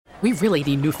We really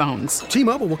need new phones.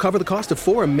 T-Mobile will cover the cost of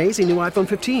 4 amazing new iPhone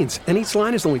 15s, and each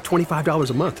line is only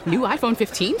 $25 a month. New iPhone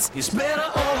 15s? It's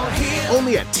better over here.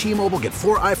 Only at T-Mobile, get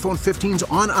 4 iPhone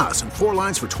 15s on us and 4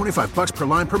 lines for $25 per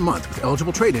line per month with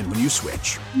eligible trade-in when you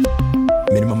switch.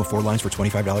 Minimum of 4 lines for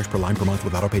 $25 per line per month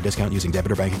with autopay discount using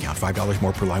debit or bank account. $5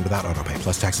 more per line without autopay,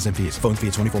 plus taxes and fees. Phone fee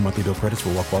at 24 monthly bill credits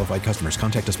for well-qualified customers.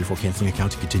 Contact us before canceling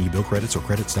account to continue bill credits or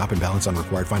credit stop and balance on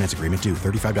required finance agreement due.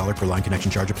 $35 per line connection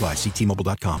charge applies. See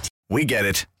T-Mobile.com. We get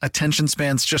it. Attention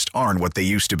spans just aren't what they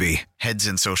used to be. Heads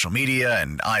in social media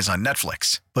and eyes on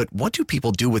Netflix. But what do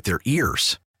people do with their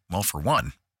ears? Well, for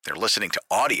one, they're listening to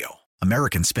audio.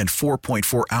 Americans spend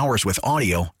 4.4 hours with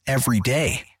audio every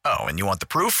day. Oh, and you want the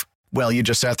proof? Well, you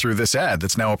just sat through this ad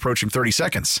that's now approaching 30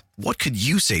 seconds. What could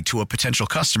you say to a potential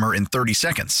customer in 30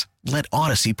 seconds? Let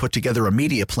Odyssey put together a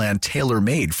media plan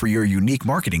tailor-made for your unique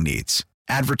marketing needs.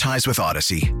 Advertise with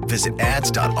Odyssey. Visit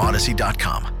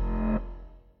ads.odyssey.com.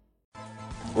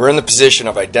 We're in the position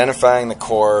of identifying the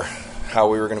core, how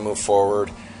we were going to move forward,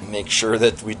 make sure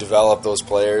that we develop those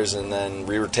players, and then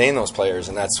retain those players.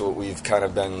 And that's what we've kind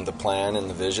of been the plan and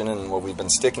the vision and what we've been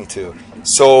sticking to.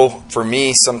 So for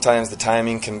me, sometimes the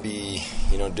timing can be,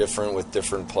 different with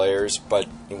different players. But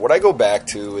what I go back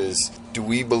to is, do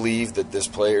we believe that this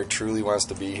player truly wants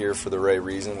to be here for the right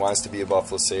reason, wants to be a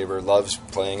Buffalo Sabre, loves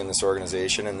playing in this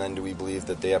organization, and then do we believe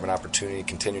that they have an opportunity to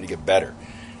continue to get better?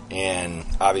 And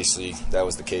obviously that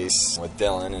was the case with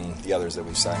Dylan and the others that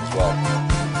we've signed as well.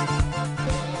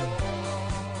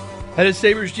 Head of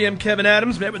Sabres GM Kevyn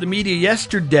Adams met with the media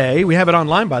yesterday. We have it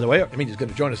online, by the way. He's going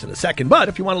to join us in a second. But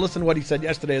if you want to listen to what he said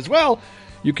yesterday as well,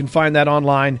 you can find that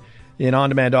online in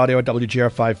on-demand audio at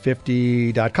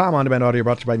WGR550.com. On-demand audio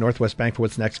brought to you by Northwest Bank. For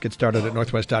what's next, get started at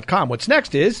northwest.com. What's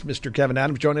next is Mr. Kevyn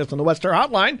Adams joining us on the West Star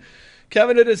Hotline.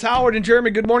 Kevin, it is Howard and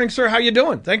Jeremy. Good morning, sir. How you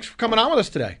doing? Thanks for coming on with us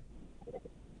today.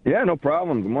 Yeah, no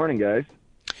problem. Good morning, guys.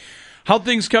 How'd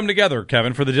things come together,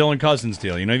 Kevin, for the Dylan Cozens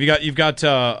deal? You've got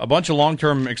a bunch of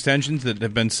long-term extensions that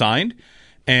have been signed,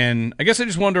 and I guess I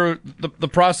just wonder the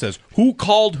process. Who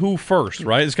called who first,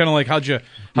 right? It's kind of like how'd you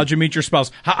meet your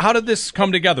spouse? How did this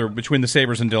come together between the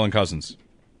Sabres and Dylan Cozens?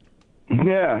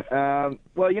 Yeah,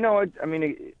 well,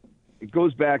 it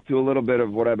goes back to a little bit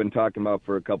of what I've been talking about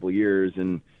for a couple of years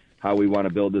and how we want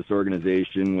to build this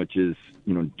organization, which is,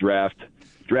 draft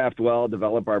well,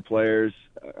 develop our players,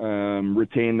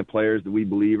 retain the players that we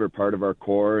believe are part of our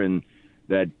core and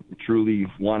that truly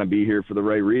want to be here for the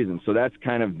right reason. So that's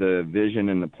kind of the vision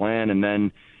and the plan. And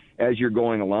then as you're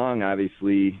going along,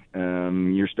 obviously,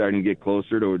 you're starting to get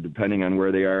closer to, depending on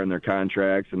where they are in their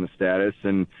contracts and the status.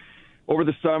 And over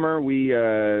the summer, we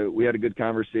had a good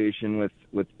conversation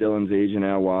with Dylan's agent,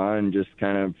 Al Waugh, and just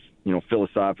kind of,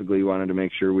 philosophically wanted to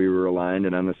make sure we were aligned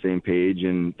and on the same page.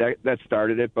 And that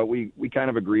started it. But we kind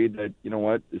of agreed that,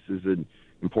 this is an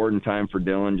important time for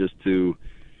Dylan just to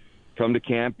come to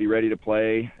camp, be ready to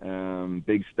play.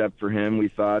 Big step for him, we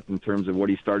thought, in terms of what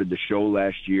he started to show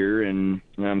last year. And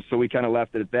so we kind of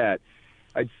left it at that.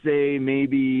 I'd say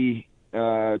maybe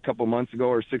a couple months ago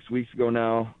or 6 weeks ago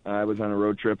now, I was on a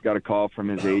road trip, got a call from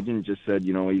his agent, just said,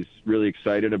 he's really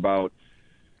excited about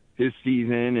his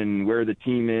season and where the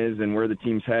team is and where the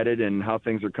team's headed and how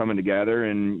things are coming together,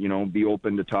 and be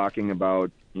open to talking about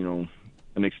an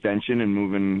extension and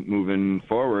moving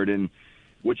forward, and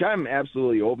which I'm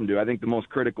absolutely open to. I think the most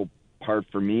critical part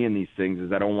for me in these things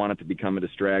is I don't want it to become a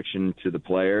distraction to the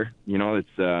player.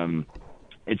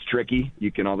 It's tricky.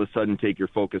 You can all of a sudden take your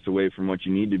focus away from what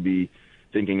you need to be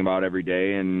thinking about every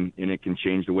day, and it can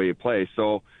change the way you play.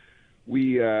 So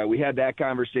we had that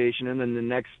conversation, and then the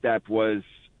next step was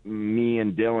me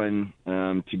and Dylan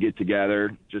to get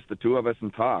together, just the two of us,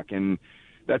 and talk. And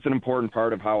that's an important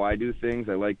part of how I do things.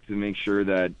 I like to make sure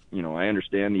that, I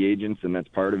understand the agents, and that's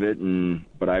part of it.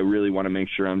 But I really want to make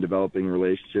sure I'm developing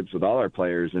relationships with all our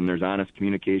players, and there's honest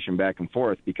communication back and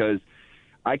forth, because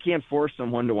I can't force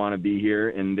someone to want to be here,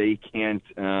 and they can't,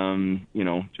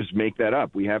 just make that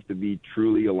up. We have to be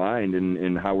truly aligned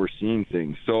in how we're seeing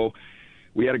things. So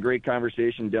we had a great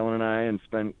conversation, Dylan and I, and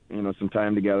spent, some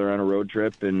time together on a road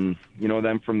trip. And,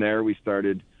 then from there we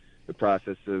started the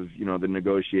process of, the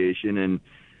negotiation. And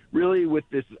really with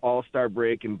this all-star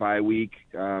break and bye week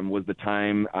was the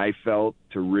time I felt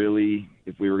to really,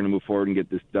 if we were going to move forward and get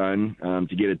this done,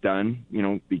 to get it done,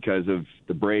 because of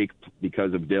the break,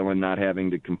 because of Dylan not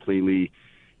having to completely,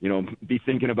 be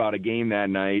thinking about a game that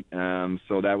night.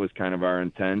 So that was kind of our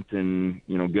intent, and,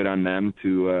 good on them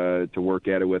to work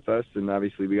at it with us. And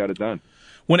obviously we got it done.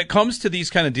 When it comes to these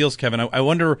kind of deals, Kevin, I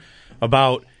wonder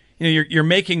about, you're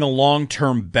making a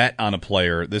long-term bet on a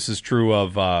player. This is true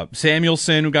of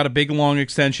Samuelson, who got a big, long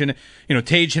extension.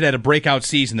 Tage had a breakout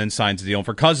season, then signs a deal. And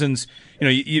for Cousins,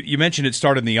 you mentioned it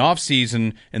started in the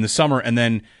offseason in the summer, and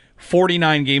then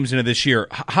 49 games into this year.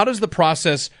 How does the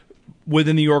process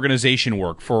within the organization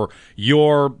work for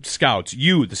your scouts,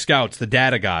 the scouts, the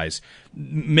data guys,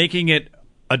 making it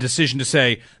a decision to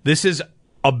say, this is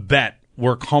a bet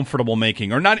we're comfortable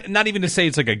making, or not even to say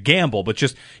it's like a gamble, but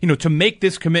just, to make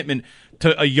this commitment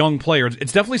to a young player?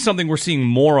 It's definitely something we're seeing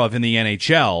more of in the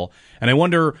NHL, and I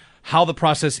wonder how the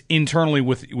process internally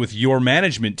with your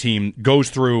management team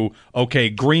goes through, okay,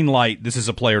 green light, this is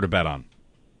a player to bet on.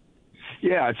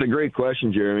 Yeah, it's a great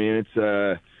question, Jeremy, and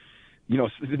it's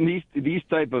these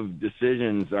type of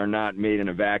decisions are not made in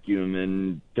a vacuum,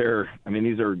 and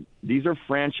these are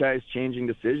franchise changing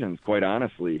decisions, quite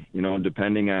honestly,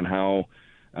 depending on how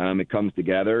it comes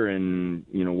together and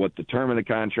what the term of the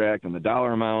contract and the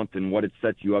dollar amount and what it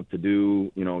sets you up to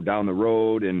do down the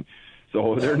road. And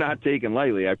so they're not taken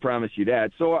lightly, I promise you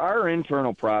that. So our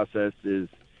internal process is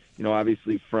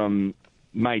obviously from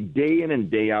my day in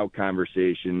and day out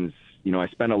conversations. I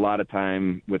spend a lot of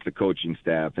time with the coaching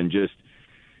staff and just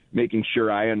making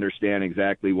sure I understand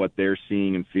exactly what they're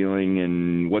seeing and feeling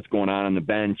and what's going on the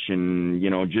bench, and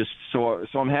just so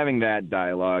I'm having that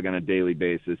dialogue on a daily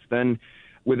basis. Then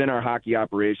within our hockey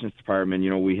operations department,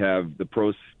 we have the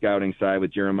pro scouting side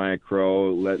with Jeremiah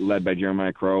Crow, led by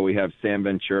Jeremiah Crow. We have Sam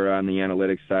Ventura on the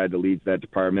analytics side that leads that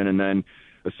department, and then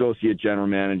Associate General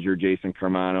Manager Jason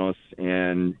Karmanos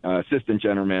and Assistant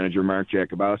General Manager Mark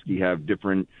Jakubowski have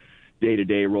different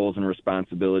day-to-day roles and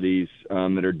responsibilities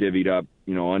that are divvied up,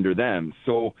 under them.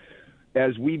 So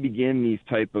as we begin these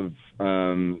type of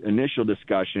initial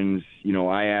discussions,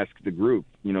 I ask the group,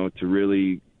 to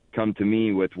really come to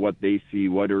me with what they see,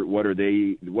 what are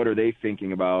they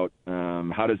thinking about,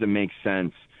 how does it make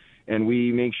sense, and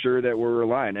we make sure that we're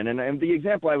aligned. And the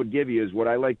example I would give you is what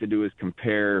I like to do is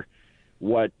compare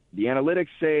what the analytics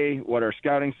say, what our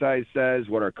scouting side says,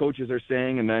 what our coaches are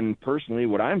saying, and then personally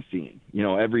what I'm seeing,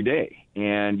 every day.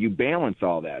 And you balance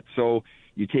all that. So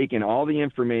you take in all the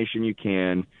information you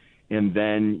can, and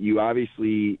then you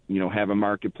obviously, have a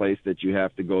marketplace that you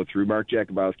have to go through. Mark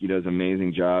Jakubowski does an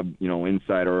amazing job,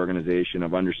 inside our organization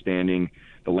of understanding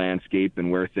the landscape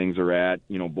and where things are at,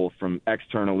 both from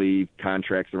externally,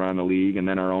 contracts around the league, and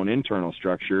then our own internal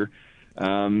structure.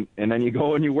 And then you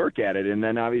go and you work at it, and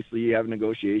then obviously you have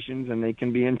negotiations, and they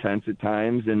can be intense at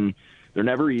times, and they're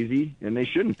never easy, and they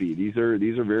shouldn't be. These are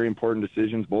very important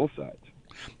decisions, both sides.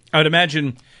 I would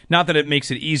imagine, not that it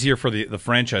makes it easier for the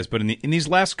franchise, but in these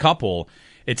last couple,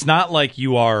 it's not like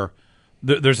you are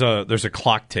there's a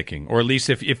clock ticking, or at least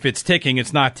if it's ticking,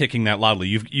 it's not ticking that loudly.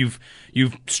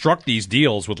 You've struck these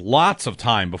deals with lots of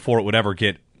time before it would ever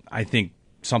get, I think,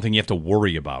 something you have to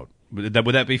worry about. Would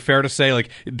that be fair to say? Like,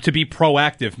 to be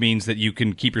proactive means that you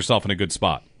can keep yourself in a good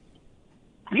spot.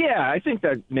 Yeah, I think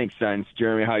that makes sense,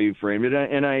 Jeremy, how you framed it.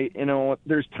 And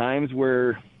there's times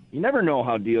where you never know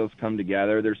how deals come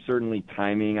together. There's certainly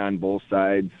timing on both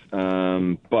sides.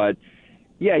 But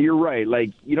yeah, you're right.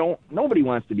 Like, nobody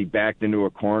wants to be backed into a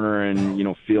corner and,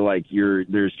 feel like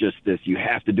there's just this, you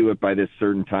have to do it by this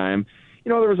certain time.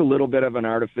 There was a little bit of an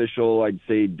artificial, I'd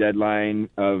say, deadline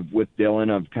with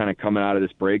Dylan of kind of coming out of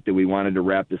this break that we wanted to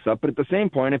wrap this up. But at the same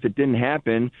point, if it didn't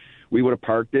happen, we would have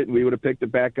parked it and we would have picked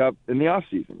it back up in the off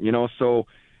season. So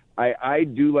I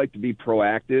do like to be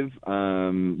proactive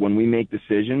when we make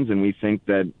decisions and we think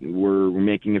that we're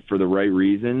making it for the right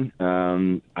reason.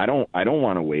 I don't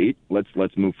want to wait.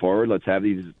 Let's move forward. Let's have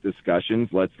these discussions.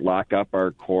 Let's lock up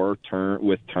our core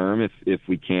term if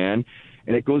we can.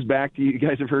 And it goes back to, you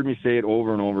guys have heard me say it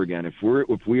over and over again. If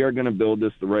we are going to build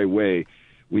this the right way,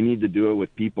 we need to do it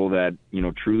with people that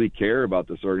truly care about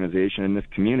this organization and this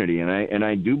community. And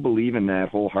I do believe in that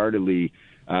wholeheartedly.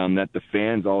 That the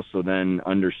fans also then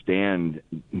understand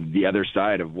the other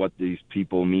side of what these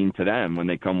people mean to them when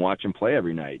they come watch and play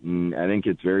every night. And I think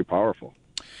it's very powerful.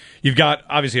 You've got,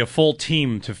 obviously, a full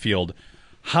team to field.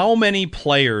 How many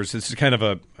players, this is kind of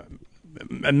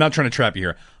I'm not trying to trap you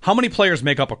here, how many players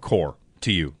make up a core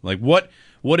to you? Like, what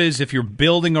is, if you're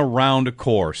building around a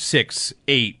core, 6,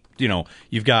 8,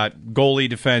 you've got goalie,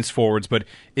 defense, forwards, but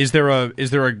is there a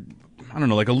I don't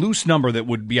know, like a loose number that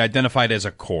would be identified as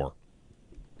a core?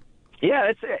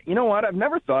 Yeah, you know what? I've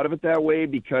never thought of it that way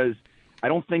because I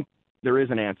don't think there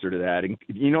is an answer to that.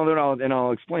 And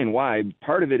I'll explain why.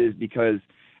 Part of it is because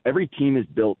every team is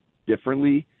built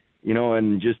differently,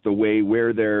 and just the way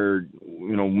where they're,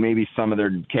 maybe some of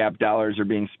their cap dollars are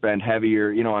being spent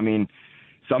heavier.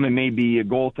 Some it may be a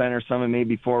goaltender, some it may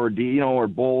be forward D, or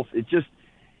both. It just,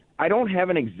 I don't have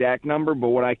an exact number, but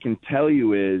what I can tell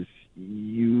you is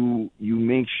you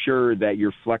make sure that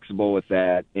you're flexible with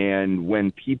that. And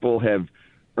when people have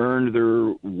earned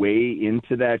their way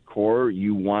into that core,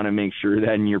 you want to make sure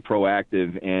that you're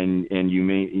proactive and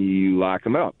you lock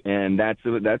them up. And that's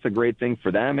a great thing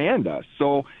for them and us.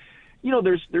 So,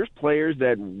 there's players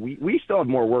that we still have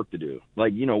more work to do.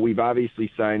 Like, we've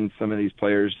obviously signed some of these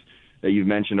players that you've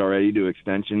mentioned already to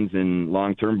extensions and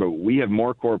long-term, but we have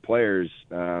more core players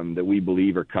that we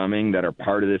believe are coming that are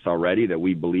part of this already that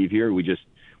we believe here. We just,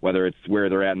 whether it's where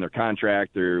they're at in their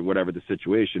contract or whatever the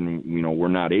situation, we're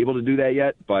not able to do that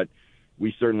yet, but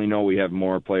we certainly know we have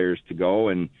more players to go.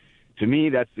 And to me,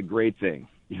 that's the great thing.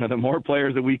 The more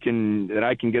players that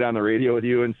I can get on the radio with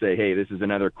you and say, hey, this is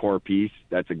another core piece,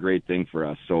 that's a great thing for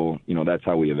us. So, that's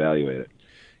how we evaluate it.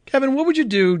 Kevin, what would you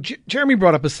do? Jeremy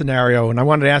brought up a scenario, and I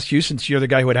wanted to ask you, since you're the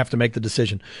guy who would have to make the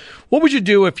decision. What would you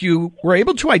do if you were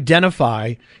able to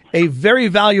identify a very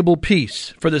valuable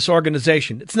piece for this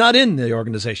organization? It's not in the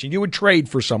organization. You would trade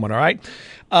for someone, all right?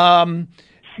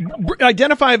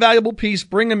 Identify a valuable piece,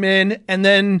 bring them in, and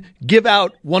then give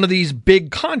out one of these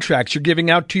big contracts you're giving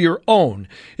out to your own.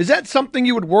 Is that something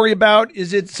you would worry about?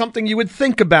 Is it something you would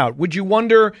think about? Would you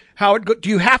wonder do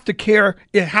you have to care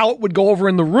how it would go over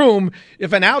in the room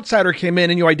if an outsider came in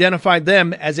and you identified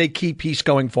them as a key piece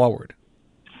going forward?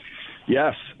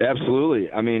 Yes,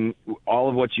 absolutely. I mean, all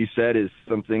of what you said is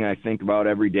something I think about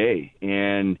every day.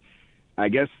 And I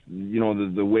guess,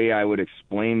 the way I would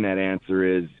explain that answer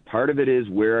is part of it is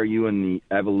where are you in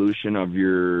the evolution of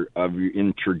your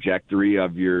trajectory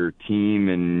of your team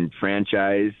and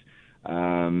franchise.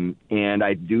 And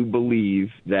I do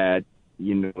believe that,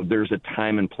 there's a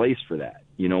time and place for that.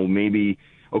 Maybe,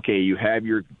 okay, you have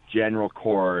your general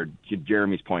core, to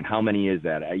Jeremy's point, how many is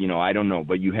that? I don't know,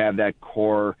 but you have that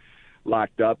core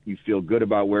locked up. You feel good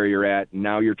about where you're at.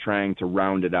 Now you're trying to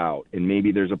round it out. And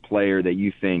maybe there's a player that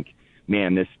you think,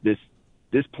 man,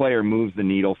 this player moves the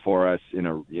needle for us in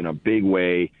a big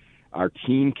way. Our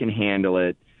team can handle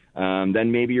it.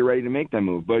 Then maybe you're ready to make that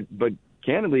move. But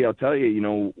candidly, I'll tell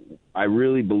you, I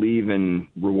really believe in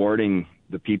rewarding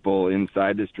the people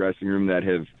inside this dressing room that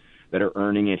are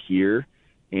earning it here.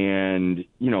 And,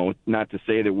 not to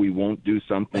say that we won't do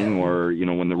something or,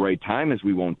 when the right time is,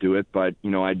 we won't do it. But,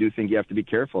 I do think you have to be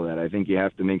careful of that. I think you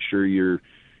have to make sure you're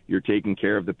taking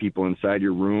care of the people inside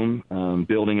your room,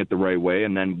 building it the right way.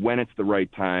 And then when it's the right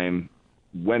time,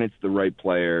 when it's the right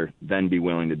player, then be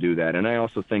willing to do that. And I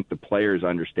also think the players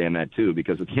understand that too,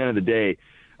 because at the end of the day,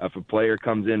 if a player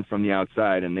comes in from the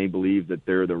outside and they believe that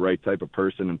they're the right type of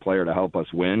person and player to help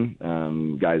us win,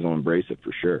 guys will embrace it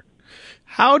for sure.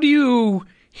 How do you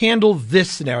handle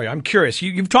this scenario? I'm curious.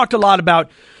 You've talked a lot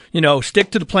about,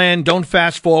 stick to the plan, don't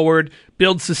fast forward,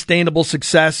 build sustainable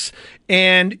success.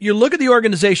 And you look at the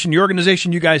organization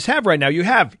you guys have right now. You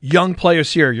have young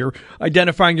players here. You're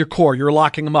identifying your core. You're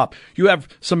locking them up. You have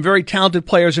some very talented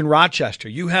players in Rochester.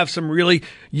 You have some really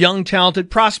young,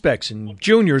 talented prospects in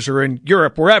juniors or in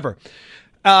Europe, wherever.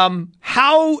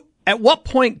 At what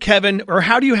point, Kevin, or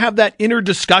how do you have that inner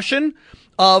discussion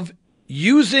of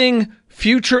using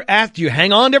future do you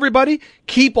hang on to everybody?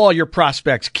 Keep all your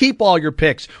prospects, keep all your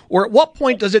picks. Or at what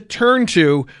point does it turn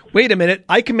to, wait a minute,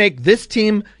 I can make this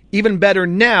team even better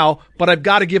now, but I've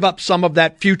got to give up some of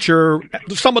those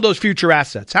future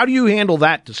assets. How do you handle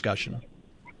that discussion?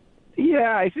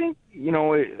 Yeah, I think,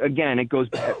 again, it goes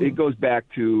back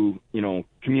to,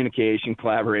 communication,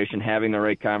 collaboration, having the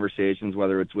right conversations,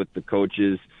 whether it's with the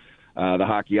coaches, the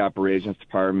hockey operations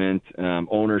department,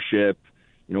 ownership.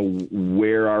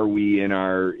 Where are we in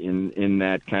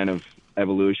that kind of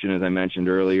evolution, as I mentioned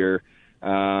earlier?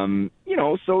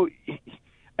 So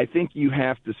I think you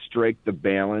have to strike the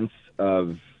balance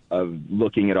of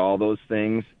looking at all those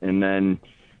things and then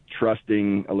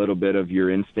trusting a little bit of your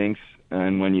instincts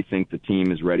and when you think the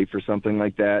team is ready for something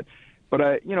like that. But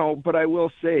I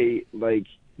will say, like,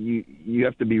 you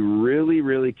have to be really,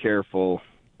 really careful,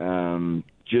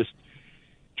 just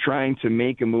trying to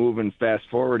make a move and fast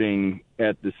forwarding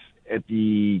at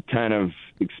the kind of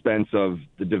expense of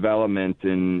the development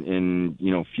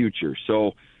in future.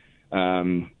 So,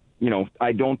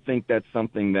 I don't think that's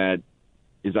something that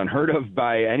is unheard of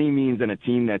by any means in a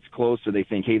team that's close. So they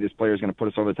think, hey, this player is going to put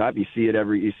us over the top. You see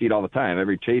it all the time,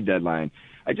 every trade deadline.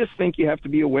 I just think you have to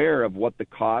be aware of what the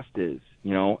cost is.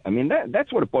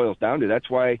 That's what it boils down to. That's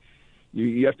why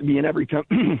you have to be in every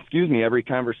every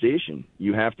conversation.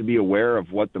 You have to be aware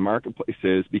of what the marketplace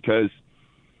is, because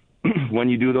when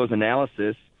you do those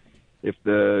analysis, if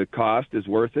the cost is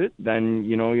worth it, then,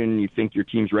 and you think your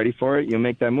team's ready for it, you'll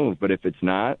make that move. But if it's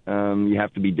not, you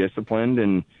have to be disciplined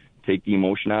and take the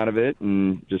emotion out of it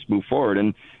and just move forward.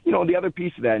 And, the other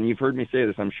piece of that, and you've heard me say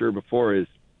this, I'm sure, before, is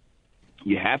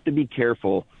you have to be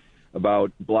careful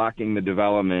about blocking the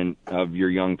development of your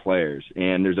young players.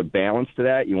 And there's a balance to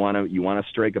that. You want to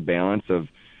strike a balance of,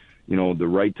 the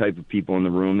right type of people in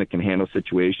the room that can handle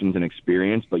situations and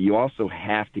experience, but you also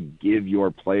have to give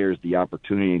your players the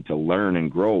opportunity to learn and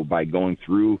grow by going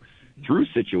through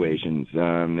situations,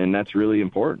 and that's really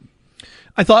important.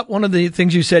 I thought one of the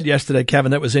things you said yesterday,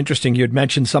 Kevin, that was interesting. You had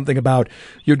mentioned something about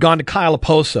you'd gone to Kyle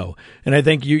Oposo, and I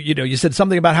think you said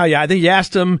something about how I think you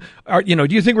asked him, do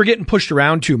you think we're getting pushed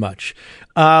around too much?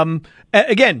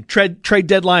 Again, trade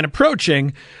deadline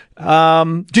approaching.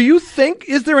 Do you think,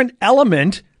 is there an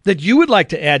element that you would like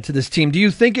to add to this team? Do you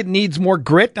think it needs more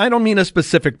grit? I don't mean a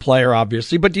specific player,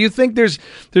 obviously, but do you think there's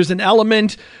an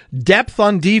element, depth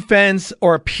on defense,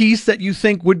 or a piece that you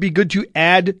think would be good to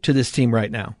add to this team right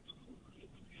now?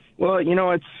 Well,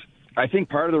 I think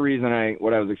part of the reason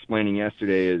what I was explaining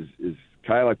yesterday is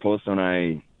Kyle Oposo and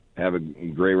I have a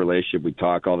great relationship. We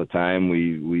talk all the time.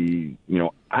 We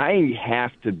I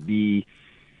have to be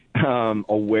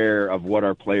aware of what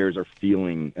our players are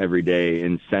feeling every day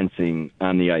and sensing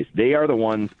on the ice. They are the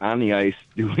ones on the ice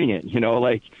doing it.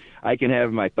 I can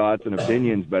have my thoughts and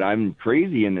opinions, but I'm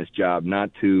crazy in this job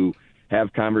not to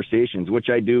have conversations, which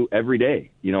I do every day,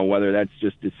 whether that's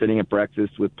just sitting at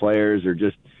breakfast with players or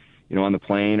just, on the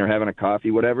plane or having a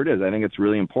coffee, whatever it is. I think it's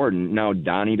really important. Now,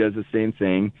 Donnie does the same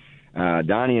thing.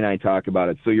 Donnie and I talk about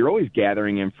it. So you're always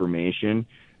gathering information,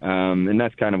 and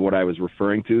that's kind of what I was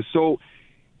referring to. So,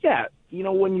 yeah,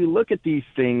 when you look at these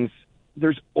things,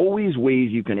 there's always ways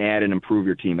you can add and improve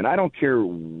your team. And I don't care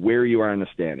where you are in the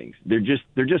standings. There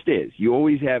just is. You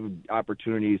always have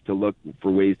opportunities to look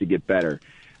for ways to get better.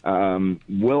 Am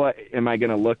I going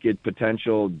to look at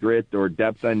potential grit or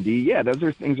depth on D? Yeah, those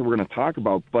are things that we're going to talk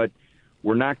about, but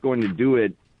we're not going to do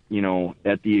it,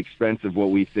 at the expense of what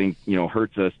we think,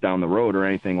 hurts us down the road or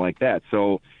anything like that.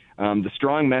 So the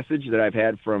strong message that I've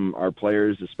had from our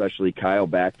players, especially Kyle,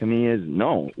 back to me is,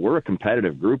 no, we're a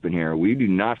competitive group in here. We do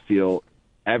not feel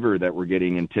ever that we're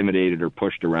getting intimidated or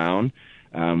pushed around.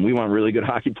 We want really good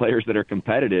hockey players that are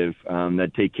competitive,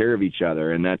 that take care of each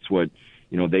other, and that's what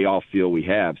they all feel we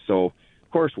have. So,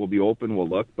 of course, we'll be open, we'll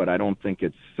look, but I don't think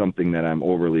it's something that I'm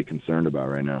overly concerned about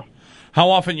right now. How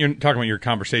often, you're talking about your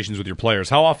conversations with your players,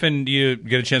 how often do you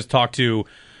get a chance to talk to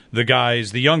the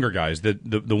guys, the younger guys, the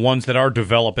ones that are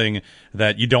developing,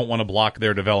 that you don't want to block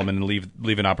their development and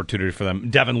leave an opportunity for them?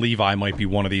 Devin Levi might be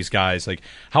one of these guys. Like,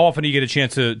 how often do you get a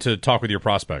chance to talk with your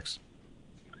prospects?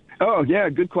 Oh, yeah,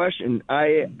 good question.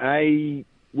 I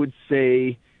would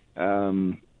say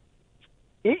in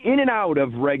and out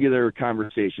of regular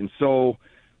conversations. So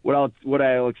what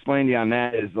I'll explain to you on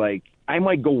that is, I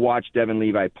might go watch Devin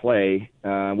Levi play,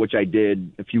 which I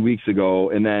did a few weeks ago,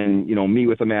 and then, meet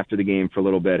with him after the game for a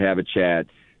little bit, have a chat,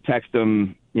 text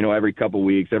him, every couple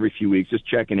weeks, every few weeks, just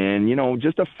checking in,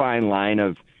 just a fine line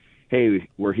of, hey,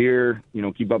 we're here,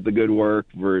 keep up the good work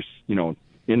versus,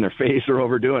 in their face or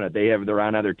overdoing it. They're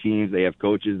on other teams. They have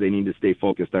coaches. They need to stay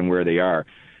focused on where they are.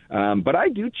 But I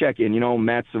do check in,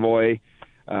 Matt Savoy.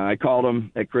 I called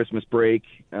him at Christmas break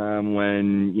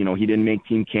when, he didn't make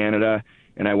Team Canada.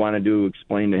 And I wanted to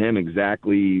explain to him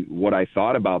exactly what I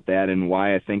thought about that and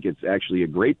why I think it's actually a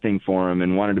great thing for him,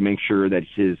 and wanted to make sure that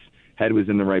his head was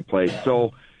in the right place.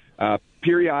 So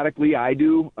periodically I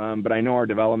do, but I know our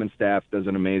development staff does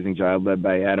an amazing job, led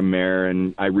by Adam Mayer,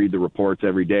 and I read the reports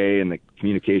every day and the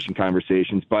communication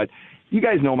conversations. But you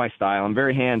guys know my style. I'm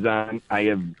very hands-on. I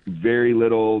have very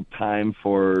little time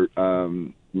for,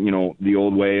 the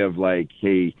old way of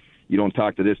hey, you don't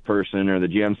talk to this person, or the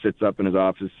GM sits up in his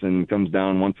office and comes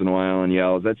down once in a while and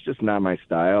yells. That's just not my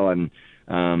style, and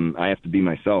I have to be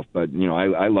myself. But,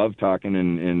 I love talking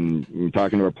and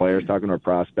talking to our players, talking to our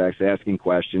prospects, asking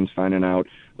questions, finding out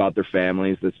about their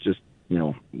families. That's just,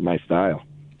 my style.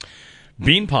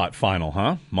 Beanpot final,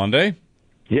 huh? Monday?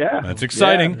 Yeah. That's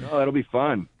exciting. Yeah. Oh, that'll be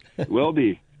fun. It will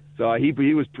be. So he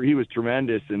was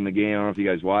tremendous in the game. I don't know if you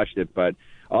guys watched it, but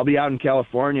I'll be out in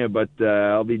California, but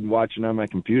I'll be watching on my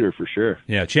computer for sure.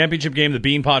 Yeah, championship game, the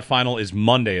Beanpot final is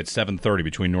Monday at 7:30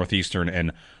 between Northeastern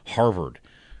and Harvard.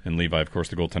 And Levi, of course,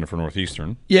 the goaltender for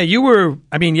Northeastern. Yeah,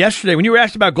 yesterday when you were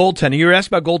asked about goaltending, you were asked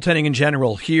about goaltending in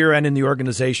general here and in the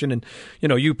organization and,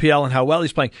 UPL and how well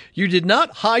he's playing. You did not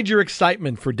hide your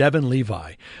excitement for Devin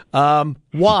Levi.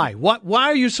 Why? Why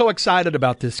are you so excited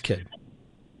about this kid?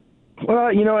 Well,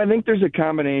 I think there's a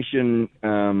combination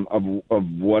of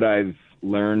what I've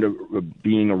learned of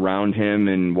being around him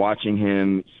and watching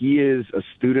him. He is a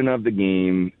student of the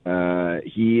game.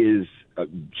 He is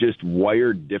just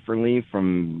wired differently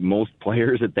from most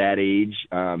players at that age.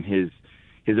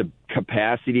 his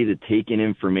capacity to take in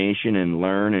information and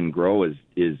learn and grow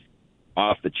is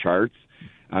off the charts.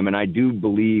 And I do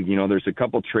believe, there's a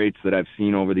couple traits that I've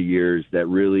seen over the years that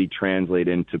really translate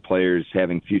into players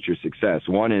having future success.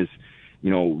 One is,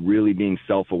 really being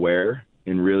self-aware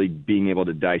and really being able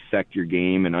to dissect your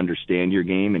game and understand your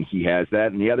game, and he has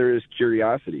that. And the other is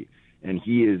curiosity. And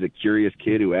he is a curious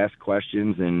kid who asks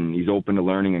questions, and he's open to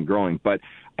learning and growing. But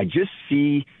I just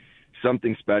see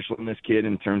something special in this kid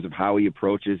in terms of how he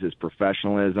approaches his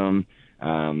professionalism.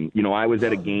 I was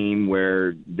at a game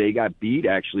where they got beat,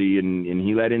 actually, and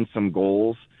he let in some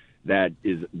goals that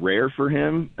is rare for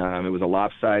him. It was a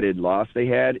lopsided loss they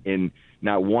had, and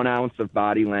not 1 ounce of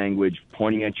body language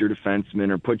pointing at your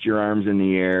defenseman or put your arms in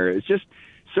the air. It's just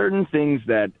certain things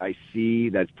that I see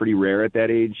that's pretty rare at that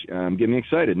age get me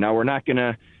excited. Now, we're not going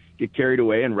to get carried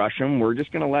away and rush him. We're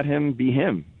just going to let him be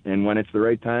him. And when it's the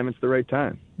right time, it's the right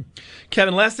time.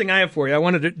 Kevin, last thing I have for you, I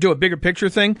wanted to do a bigger picture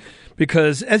thing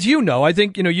because, as you know, I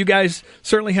think, you guys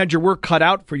certainly had your work cut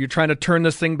out for you trying to turn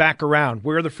this thing back around.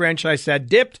 Where the franchise had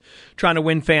dipped, trying to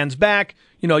win fans back.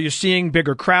 You're seeing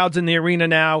bigger crowds in the arena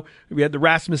now. We had the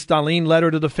Rasmus Dahlin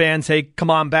letter to the fans, hey, come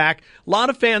on back. A lot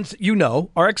of fans,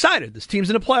 are excited. This team's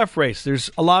in a playoff race. There's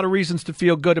a lot of reasons to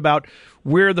feel good about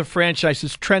where the franchise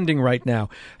is trending right now.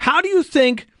 How do you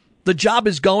think the job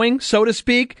is going, so to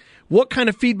speak? What kind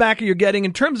of feedback are you getting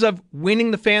in terms of winning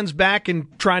the fans back and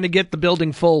trying to get the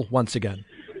building full once again?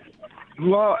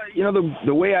 Well,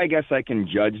 the way I guess I can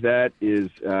judge that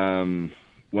is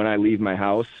when I leave my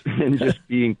house and just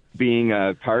being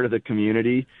a part of the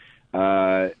community.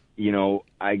 I'm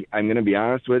going to be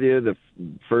honest with you. The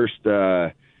first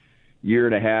year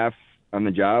and a half on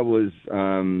the job was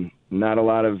not a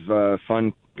lot of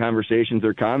fun conversations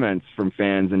or comments from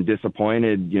fans, and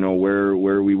disappointed,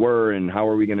 where we were and how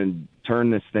are we going to turn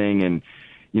this thing. And,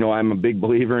 I'm a big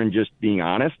believer in just being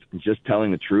honest, just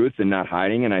telling the truth and not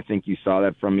hiding. And I think you saw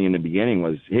that from me in the beginning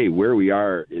was, hey, where we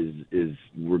are is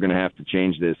we're going to have to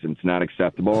change this, and it's not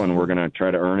acceptable, and we're going to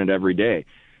try to earn it every day.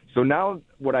 So now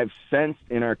what I've sensed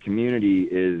in our community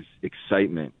is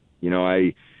excitement.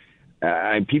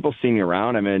 People see me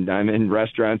around. I'm in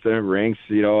restaurants and rinks,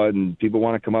 and people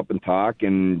want to come up and talk,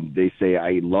 and they say,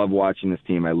 I love watching this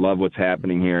team. I love what's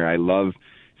happening here. I love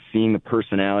seeing the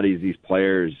personalities of these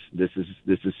players. This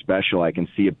is special. I can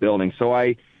see it building. So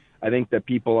I think that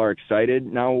people are excited.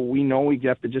 Now, we know we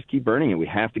have to just keep earning it. We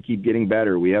have to keep getting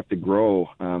better. We have to grow.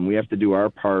 We have to do our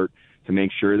part to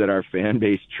make sure that our fan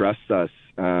base trusts us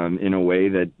in a way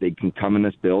that they can come in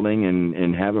this building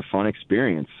and have a fun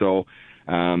experience. So,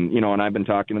 and I've been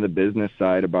talking to the business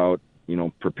side about,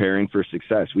 preparing for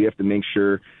success. We have to make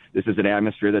sure this is an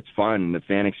atmosphere that's fun. The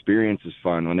fan experience is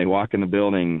fun when they walk in the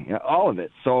building, all of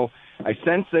it. So I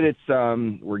sense that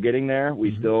it's we're getting there.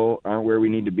 We still aren't where we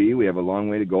need to be. We have a long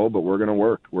way to go, but we're going to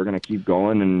work. We're going to keep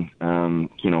going, and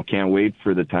can't wait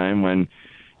for the time when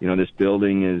this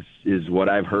building is what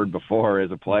I've heard before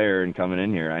as a player and coming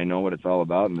in here. I know what it's all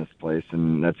about in this place,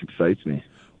 and that excites me.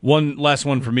 One last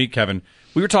one for me, Kevin.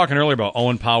 We were talking earlier about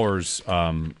Owen Power's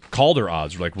Calder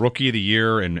odds, like Rookie of the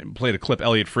Year, and played a clip,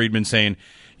 Elliot Friedman saying,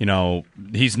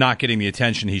 he's not getting the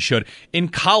attention he should. In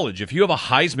college, if you have a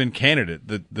Heisman candidate,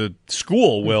 the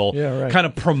school will kind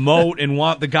of promote and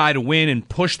want the guy to win and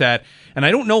push that. And I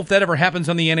don't know if that ever happens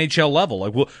on the NHL level.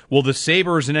 Like, will the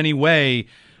Sabres in any way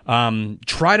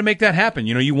try to make that happen?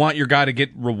 You want your guy to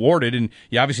get rewarded, and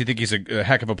you obviously think he's a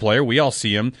heck of a player. We all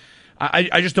see him.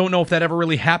 I just don't know if that ever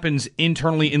really happens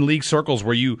internally in league circles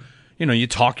where you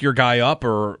talk your guy up.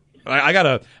 Or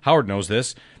Howard knows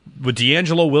this. But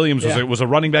D'Angelo Williams was a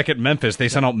running back at Memphis. They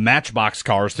sent out Matchbox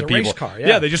cars to people. Race car,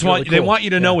 yeah. They just really they want you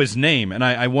to know his name. And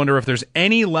I wonder if there's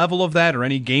any level of that or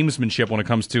any gamesmanship when it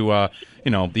comes to the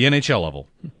NHL level.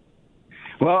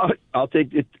 Well, I'll take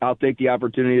the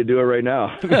opportunity to do it right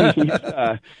now.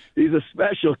 He's a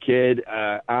special kid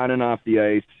on and off the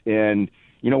ice, and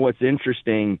what's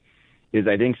interesting is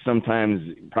I think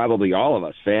sometimes probably all of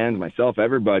us, fans, myself,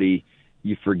 everybody,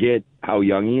 you forget how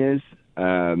young he is.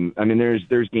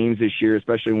 There's games this year,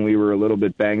 especially when we were a little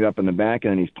bit banged up in the back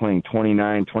end, he's playing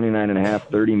 29 and a half,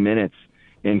 30 minutes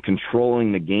and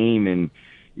controlling the game. And,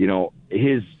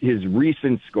 his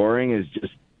recent scoring is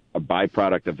just a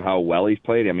byproduct of how well he's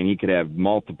played. He could have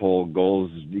multiple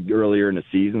goals earlier in the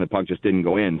season. The puck just didn't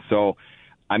go in. So,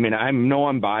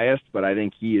 I'm biased, but I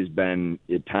think he has been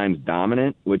at times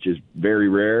dominant, which is very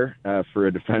rare for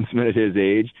a defenseman at his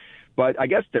age. But I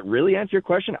guess to really answer your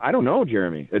question, I don't know,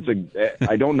 Jeremy.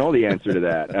 I don't know the answer to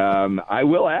that. I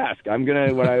will ask. I'm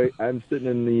sitting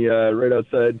in the right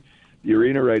outside the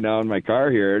arena right now in my car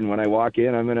here, and when I walk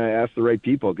in, I'm gonna ask the right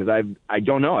people because I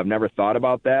don't know. I've never thought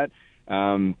about that.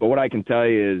 But what I can tell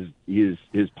you is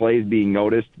his plays being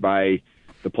noticed by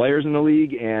the players in the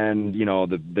league and,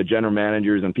 the general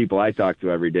managers and people I talk to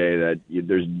every day. That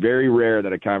there's very rare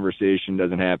that a conversation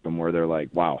doesn't happen where they're like,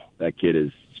 wow, that kid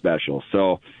is special.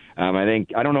 So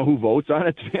I don't know who votes on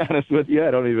it, to be honest with you.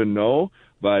 I don't even know.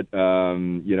 But,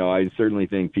 I certainly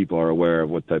think people are aware of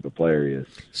what type of player he is.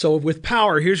 So with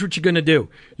Power, here's what you're going to do.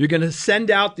 You're going to send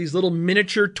out these little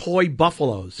miniature toy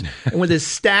buffaloes. And with his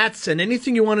stats and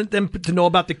anything you wanted them to know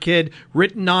about the kid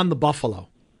written on the buffalo.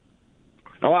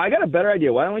 Oh, I got a better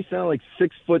idea. Why don't we sell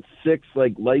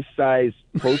 6'6", life-size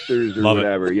posters or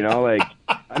whatever? I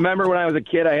remember when I was a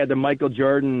kid, I had the Michael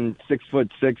Jordan 6'6"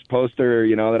 poster,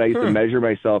 that I used to measure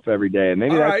myself every day. And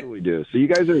maybe that's what we do. So you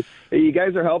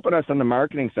guys are helping us on the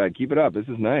marketing side. Keep it up. This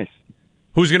is nice.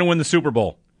 Who's going to win the Super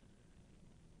Bowl?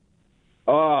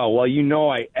 Oh, well,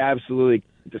 I absolutely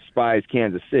despise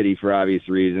Kansas City for obvious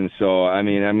reasons. So, I'm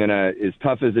going to, as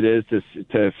tough as it is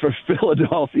for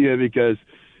Philadelphia, because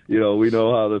we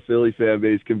know how the Philly fan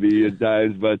base can be at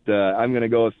times, but I'm going to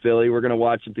go with Philly. We're going to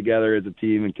watch it together as a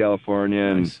team in California,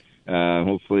 and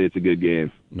hopefully it's a good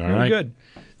game. All right. Good.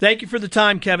 Thank you for the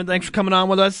time, Kevin. Thanks for coming on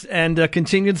with us, and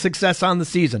continued success on the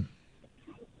season.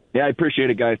 Yeah, I appreciate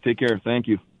it, guys. Take care. Thank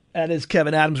you. That is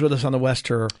Kevin Adams with us on the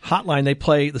Wester Hotline.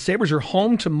 The Sabres are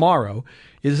home tomorrow.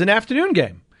 It is an afternoon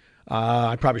game.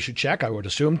 I probably should check. I would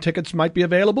assume tickets might be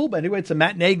available. But anyway, it's a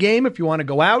matinee game if you want to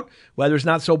go out. Weather's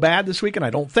not so bad this weekend, I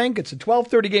don't think. It's a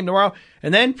 12:30 game tomorrow.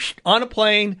 And then on a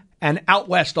plane and out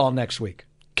west all next week.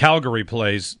 Calgary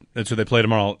plays. That's who they play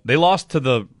tomorrow. They lost to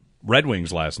the Red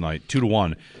Wings last night,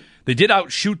 2-1. They did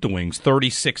outshoot the Wings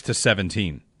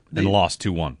 36-17 and lost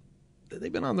 2-1.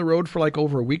 They've been on the road for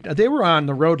over a week. They were on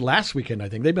the road last weekend, I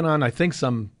think. They've been on,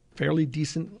 some fairly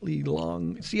decently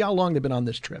long. See how long they've been on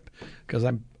this trip. Because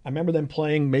I remember them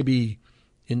playing maybe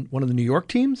in one of the New York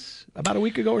teams about a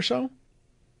week ago or so.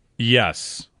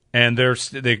 Yes, and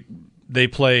they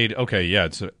played. Okay, yeah,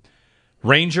 it's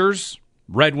Rangers,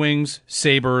 Red Wings,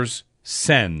 Sabres,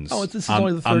 Sens. Oh, this is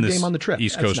only the third game on the trip.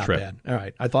 East Coast not trip. Bad. All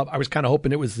right, I was kind of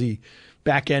hoping it was the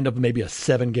back end of maybe a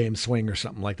 7-game swing or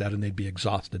something like that, and they'd be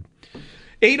exhausted.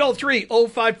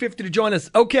 803-0550 to join us.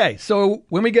 Okay, so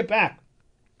when we get back,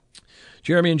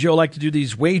 Jeremy and Joe like to do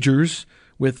these wagers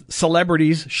with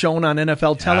celebrities shown on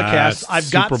NFL telecasts. I've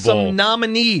got some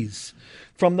nominees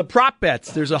from the prop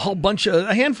bets. There's a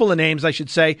handful of names, I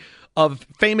should say, of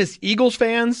famous Eagles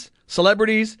fans,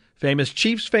 celebrities, famous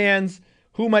Chiefs fans,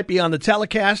 who might be on the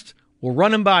telecast. We'll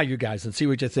run them by you guys and see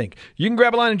what you think. You can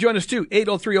grab a line and join us too,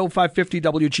 803-0550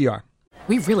 WGR.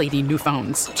 We really need new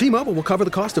phones. T-Mobile will cover the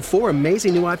cost of 4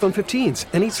 amazing new iPhone 15s,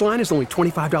 and each line is only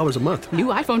 $25 a month. New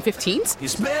iPhone 15s?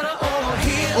 It's better over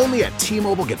here. Only at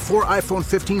T-Mobile, get 4 iPhone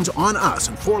 15s on us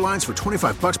and 4 lines for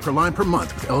 $25 per line per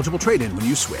month with eligible trade-in when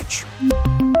you switch.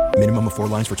 Minimum of 4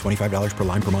 lines for $25 per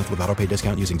line per month with autopay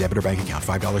discount using debit or bank account.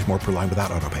 $5 more per line without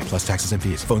autopay, plus taxes and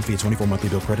fees. Phone fee at 24 monthly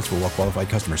bill credits for well-qualified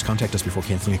customers. Contact us before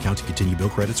canceling account to continue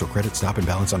bill credits or credit stop and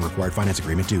balance on required finance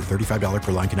agreement due. $35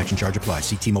 per line connection charge applies.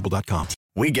 See T-Mobile.com.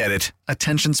 We get it.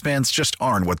 Attention spans just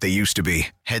aren't what they used to be.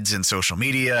 Heads in social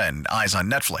media and eyes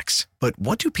on Netflix. But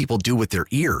what do people do with their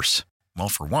ears? Well,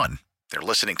 for one, they're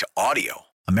listening to audio.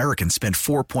 Americans spend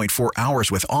 4.4 hours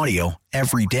with audio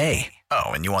every day. Oh,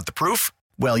 and you want the proof?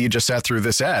 Well, you just sat through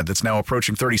this ad that's now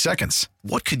approaching 30 seconds.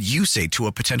 What could you say to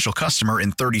a potential customer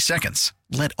in 30 seconds?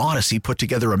 Let Odyssey put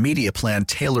together a media plan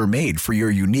tailor-made for your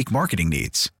unique marketing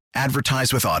needs.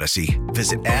 Advertise with Odyssey.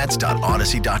 Visit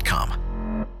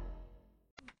ads.odyssey.com.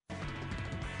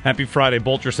 Happy Friday.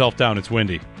 Bolt yourself down. It's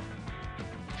windy.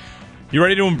 You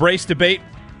ready to embrace debate?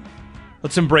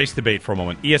 Let's embrace debate for a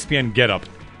moment. ESPN Get Up.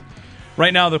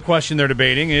 Right now, the question they're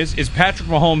debating is Patrick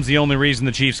Mahomes the only reason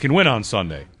the Chiefs can win on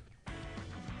Sunday?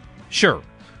 Sure. I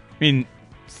mean,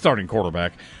 starting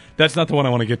quarterback. That's not the one I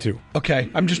want to get to. Okay.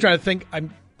 I'm just trying to think.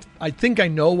 I think I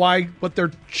know what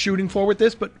they're shooting for with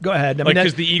this, but go ahead.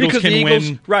 Because the Eagles can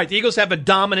win. Right. The Eagles have a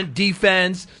dominant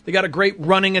defense. They got a great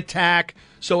running attack.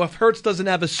 So if Hurts doesn't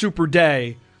have a super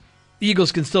day, the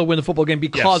Eagles can still win the football game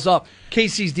because of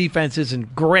KC's defense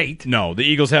isn't great. No, the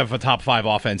Eagles have a top 5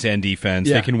 offense and defense.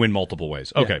 Yeah. They can win multiple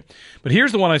ways. Okay. Yeah. But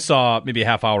here's the one I saw maybe a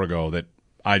half hour ago that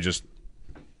I just...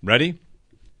 Ready?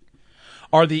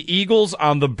 Are the Eagles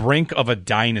on the brink of a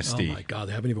dynasty? Oh, my God.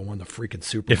 They haven't even won the freaking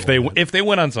Super Bowl. If they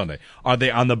win on Sunday, are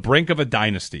they on the brink of a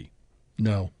dynasty?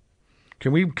 No.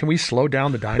 Can we slow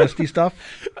down the dynasty stuff?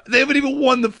 They haven't even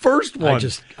won the first one.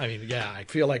 I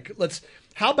feel like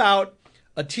how about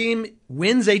a team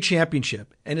wins a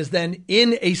championship and is then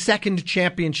in a second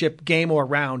championship game or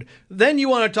round? Then you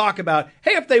want to talk about,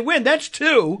 hey, if they win, that's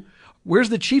 2. Where's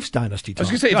the Chiefs dynasty talk?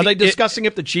 I was gonna say, are they discussing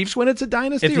if the Chiefs win, it's a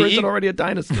dynasty, or is it already a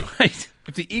dynasty? Right.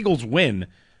 If the Eagles win,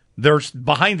 they're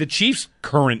behind the Chiefs'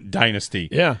 current dynasty.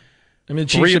 Yeah. I mean,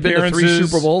 the Chiefs have been to 3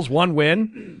 Super Bowls, 1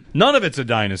 win. None of it's a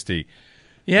dynasty.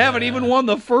 You haven't even won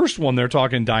the first one. They're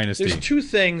talking dynasty. There's 2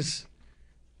 things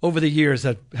over the years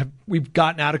that we've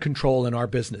gotten out of control in our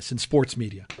business, in sports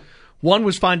media. One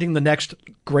was finding the next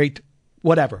great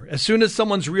whatever. As soon as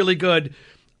someone's really good,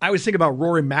 I always think about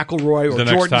Rory McIlroy or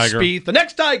Jordan Spieth. The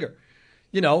next Tiger.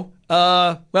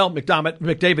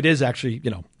 McDavid is actually,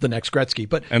 the next Gretzky.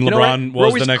 But and LeBron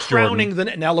was the next Jordan.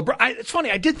 Now, LeBron, it's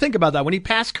funny, I did think about that. When he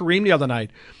passed Kareem the other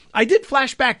night, I did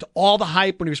flash back to all the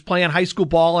hype when he was playing high school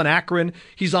ball in Akron.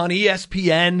 He's on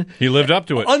ESPN. He lived up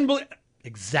to it. Unbelievable.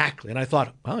 Exactly. And I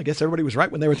thought, well, I guess everybody was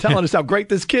right when they were telling us how great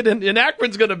this kid in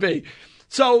Akron's going to be.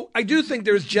 So I do think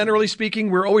there's, generally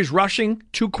speaking, we're always rushing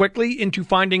too quickly into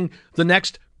finding the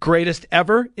next greatest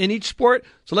ever in each sport.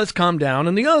 So let's calm down.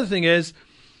 And the other thing is,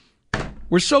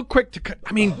 we're so quick to,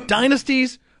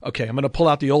 dynasties. Okay, I'm going to pull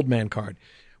out the old man card.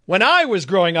 When I was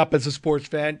growing up as a sports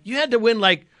fan, you had to win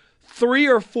like 3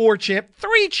 or 4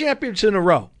 championships in a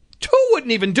row. 2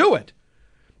 wouldn't even do it.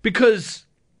 Because,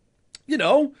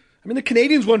 the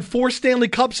Canadians won 4 Stanley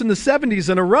Cups in the 70s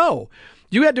in a row.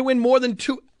 You had to win more than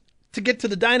 2 to get to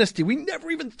the dynasty. We never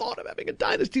even thought of having a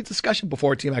dynasty discussion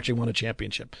before a team actually won a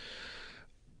championship.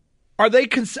 Are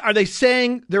they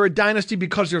saying they're a dynasty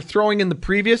because they're throwing in the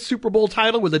previous Super Bowl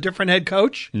title with a different head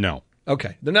coach? No.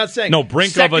 Okay. They're not saying no,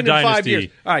 brink of a dynasty. 5 years.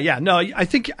 All right, yeah. No, I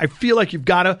feel like you've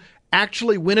got to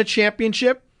actually win a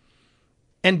championship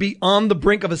and be on the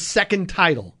brink of a second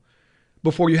title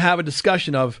before you have a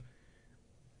discussion of,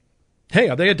 hey,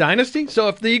 are they a dynasty? So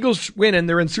if the Eagles win and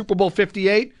they're in Super Bowl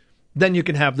 58, then you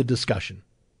can have the discussion.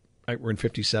 Right, we're in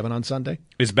 57 on Sunday.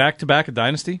 Is back-to-back a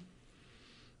dynasty?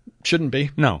 Shouldn't be.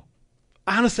 No.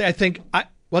 Honestly, I think,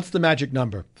 what's the magic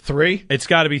number? 3? It's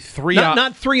got to be 3 out.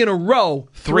 Not 3 in a row.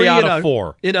 3 out of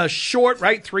 4. In a short,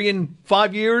 right? 3 in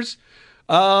 5 years.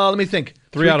 Let me think.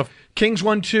 3 out of... Kings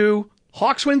won 2.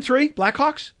 Hawks win 3?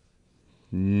 Blackhawks?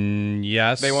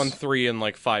 Yes. They won 3 in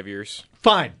like 5 years.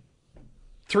 Fine.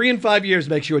 3 in 5 years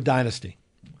makes you a dynasty.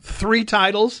 3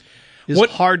 titles is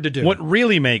hard to do. What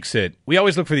really makes it... We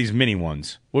always look for these mini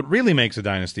ones. What really makes a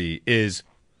dynasty is...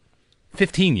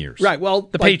 15 years. Right, well,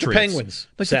 the like Patriots.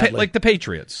 The Penguins, like the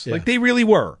Patriots. Yeah. Like they really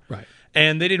were. Right.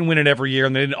 And they didn't win it every year,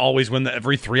 and they didn't always win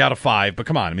every 3 out of 5. But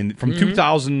come on, from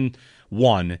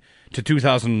 2001 to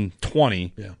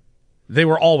 2020, they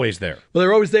were always there. Well, they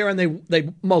were always there, and they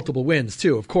multiple wins,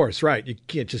 too, of course, right? You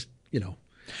can't just,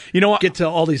 get to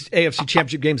all these AFC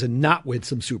championship games and not win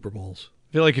some Super Bowls.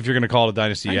 I feel like if you're going to call it a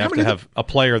dynasty, you have to have a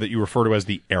player that you refer to as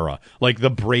the era, like the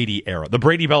Brady era, the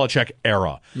Brady-Belichick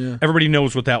era. Yeah. Everybody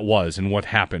knows what that was and what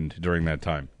happened during that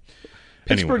time.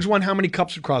 Pittsburgh's won how many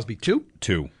cups with Crosby? 2?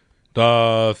 2.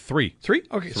 3. 3?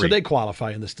 Okay, 3. So they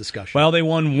qualify in this discussion. Well, they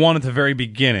won 1 at the very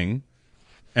beginning,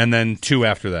 and then 2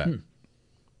 after that.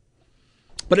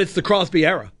 But it's the Crosby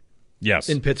era. Yes.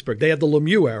 In Pittsburgh. They had the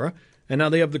Lemieux era, and now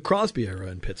they have the Crosby era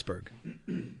in Pittsburgh.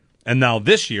 And now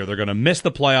this year, they're going to miss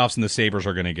the playoffs, and the Sabres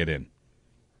are going to get in.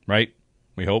 Right?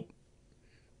 We hope.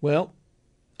 Well,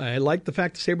 I like the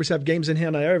fact the Sabres have games in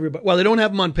hand on everybody. Well, they don't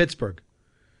have them on Pittsburgh.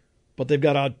 But they've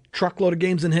got a truckload of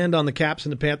games in hand on the Caps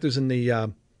and the Panthers and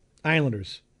the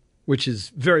Islanders, which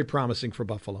is very promising for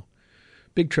Buffalo.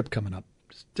 Big trip coming up.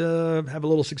 Just have a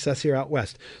little success here out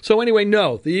west. So anyway,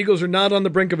 no, the Eagles are not on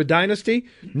the brink of a dynasty,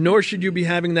 nor should you be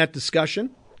having that discussion.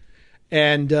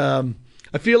 And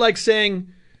I feel like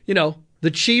saying...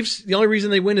 the Chiefs, the only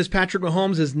reason they win is Patrick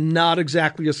Mahomes is not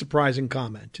exactly a surprising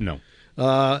comment. No.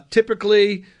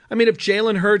 Typically, if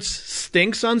Jalen Hurts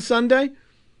stinks on Sunday,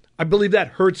 I believe that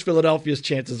hurts Philadelphia's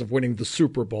chances of winning the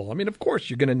Super Bowl. Of course,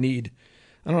 you're going to need,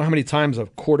 I don't know how many times a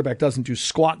quarterback doesn't do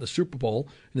squat in the Super Bowl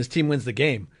and his team wins the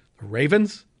game. The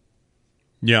Ravens?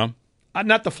 Yeah.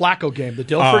 Not the Flacco game, the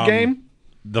Dilfer game?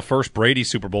 The first Brady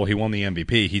Super Bowl, he won the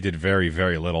MVP. He did very,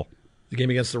 very little. The game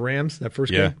against the Rams, that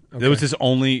first game? Yeah. That was his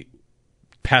only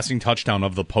passing touchdown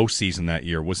of the postseason that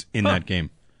year was in that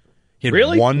game. He had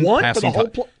really? one passing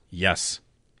touchdown? Yes.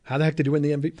 How the heck did he win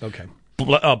the MVP? Okay.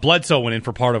 Bledsoe went in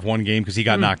for part of one game because he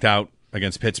got knocked out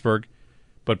against Pittsburgh.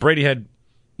 But Brady had,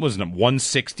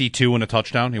 162 and a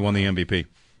touchdown. He won the MVP.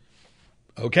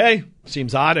 Okay.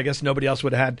 Seems odd. I guess nobody else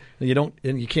would have had.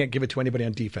 You can't give it to anybody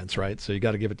on defense, right? So you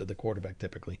got to give it to the quarterback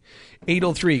typically.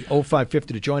 803-0550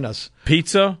 to join us.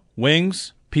 Pizza,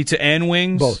 wings, pizza and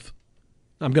wings? Both.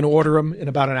 I'm going to order them in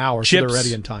about an hour Chips, so they're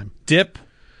ready in time. Dip?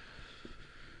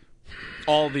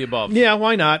 All of the above. Yeah,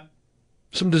 why not?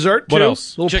 Some dessert, too. What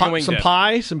else? Chicken wing some dip.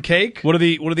 pie, some cake. What are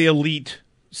the elite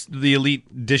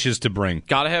dishes to bring?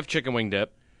 Gotta have chicken wing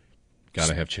dip.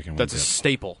 Gotta have chicken wings. That's a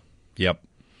staple. Yep.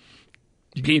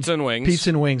 Pizza and wings. Pizza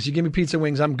and wings. You give me pizza and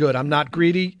wings, I'm good. I'm not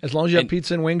greedy. As long as you have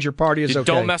pizza and wings, your party is you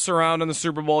okay. Don't mess around in the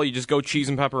Super Bowl. You just go cheese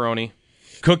and pepperoni.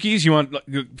 Cookies? You want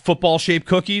football-shaped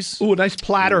cookies? Ooh, a nice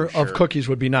platter of cookies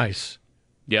would be nice.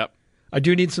 Yep. I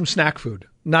do need some snack food,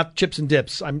 not chips and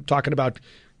dips. I'm talking about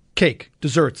cake,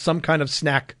 dessert, some kind of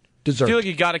snack dessert. I feel like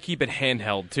you got to keep it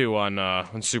handheld too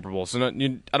on Super Bowl. So I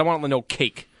don't want no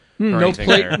cake. No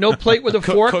plate. No plate with a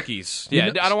fork. Cookies. Yeah,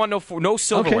 I don't want no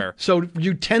silverware. Okay. So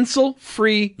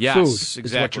utensil-free food. Yes, exactly.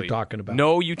 Is what you're talking about.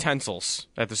 No utensils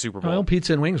at the Super Bowl. Well,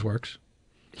 pizza and wings works.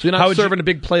 So you're not serving a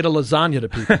big plate of lasagna to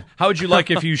people. How would you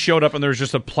like if you showed up and there was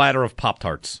just a platter of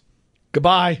Pop-Tarts?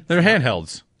 Goodbye. They're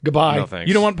handhelds. Goodbye. No, thanks.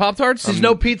 You don't want Pop-Tarts? There's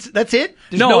no pizza. That's it?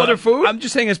 There's no other food? I'm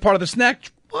just saying as part of the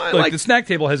snack. The snack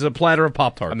table has a platter of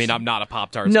Pop-Tarts. I mean, I'm not a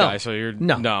Pop-Tarts guy, so you're...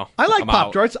 No. I like I'm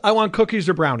Pop-Tarts. I want cookies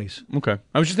or brownies. Okay.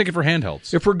 I was just thinking for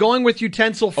handhelds. If we're going with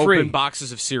utensil-free... Open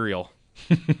boxes of cereal.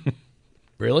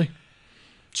 Really?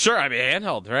 Sure, I mean,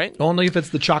 handheld, right? Only if it's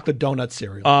the chocolate donut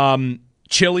cereal.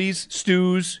 Chilies,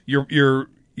 stews,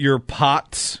 your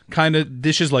pots kind of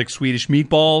dishes like Swedish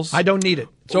meatballs. I don't need it.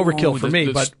 It's overkill for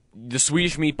me, but... The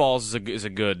Swedish meatballs is a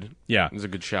good... Yeah. Is a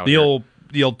good shout. The old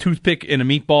toothpick in a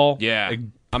meatball. Yeah.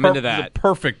 I'm into that.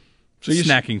 Perfect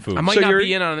snacking food. I might not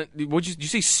be in on it. Did you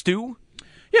say stew?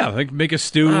 Yeah, like make a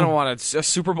stew. I don't want a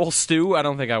Super Bowl stew. I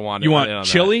don't think I want it. You want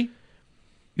chili?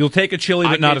 You'll take a chili,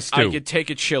 but not a stew. I could take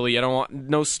a chili. I don't want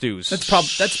no stews.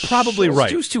 That's probably right.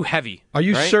 Stew's too heavy. Are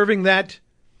you serving that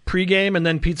pregame and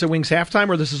then pizza wings halftime,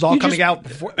 or this is all coming out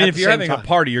before? If you're having a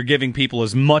party, you're giving people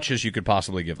as much as you could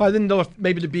possibly give them. I didn't know if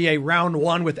maybe to be a round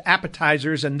one with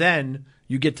appetizers and then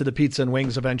you get to the pizza and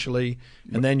wings eventually,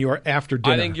 and then you're after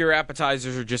dinner. I think your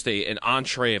appetizers are just an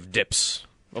entree of dips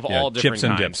of all different chips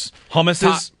and kinds. dips.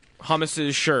 Hummuses?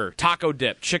 Hummuses, sure. Taco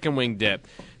dip, chicken wing dip,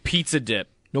 pizza dip.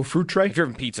 No fruit tray? If you're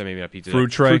having pizza, maybe not pizza fruit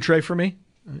dip. tray. Fruit tray for me?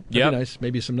 Yeah. Nice.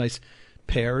 Maybe some nice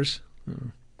pears,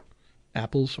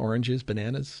 apples, oranges,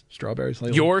 bananas, strawberries.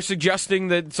 You're suggesting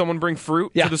that someone bring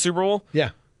fruit to the Super Bowl? Yeah.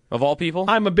 Of all people?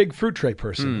 I'm a big fruit tray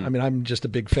person. I mean, I'm just a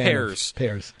big fan Pears. of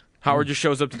pears. Howard just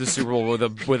shows up to the Super Bowl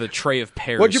with a tray of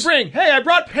pears. What'd you bring? Hey, I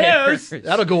brought pears.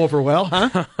 That'll go over well,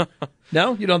 huh?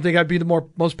 No? You don't think I'd be the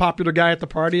most popular guy at the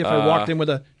party if I walked in with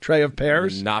a tray of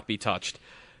pears? Not be touched.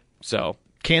 So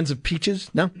cans of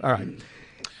peaches? No? All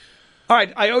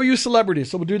right. I owe you celebrities,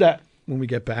 so we'll do that when we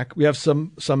get back. We have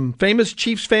some famous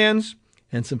Chiefs fans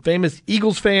and some famous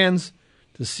Eagles fans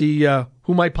to see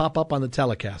who might pop up on the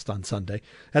telecast on Sunday.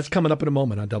 That's coming up in a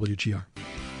moment on WGR.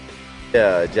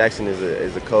 Yeah, Jackson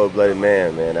is a cold-blooded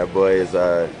man. That boy is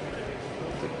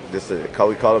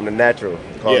we call him the natural.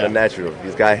 Him the natural.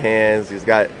 He's got hands. He's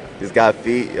got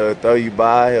feet. He'll throw you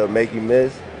by. He'll make you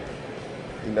miss.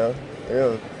 You know,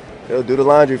 he'll do the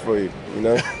laundry for you. You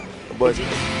know, but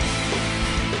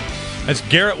that's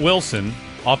Garrett Wilson,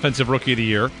 Offensive Rookie of the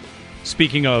Year.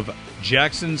 Speaking of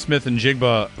Jackson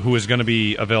Smith-Njigba, who is going to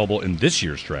be available in this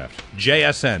year's draft,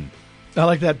 JSN. I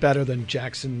like that better than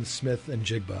Jackson Smith and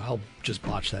Jigba. I'll just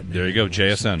botch that name. There you go,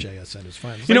 JSN. JSN is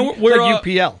fine. It's we're like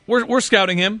UPL. We're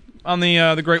scouting him on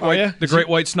the Great White Great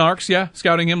White Snarks. Yeah,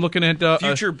 scouting him, looking at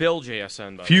Future Bill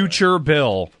JSN. Future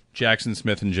Bill Jackson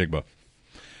Smith-Njigba.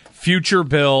 Future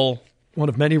Bill, one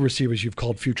of many receivers you've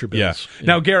called Future Bills. Yeah.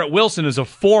 Now Garrett Wilson is a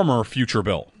former Future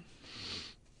Bill,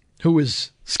 who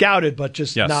is scouted but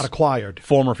just not acquired.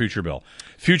 Former Future Bill.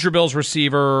 Future Bill's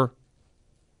receiver,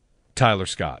 Tyler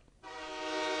Scott.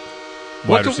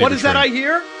 What is that I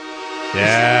hear?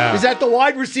 Yeah. Is that the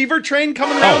wide receiver train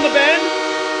coming around the bend?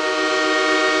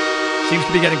 Seems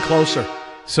to be getting closer.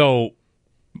 So,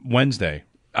 Wednesday,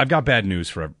 I've got bad news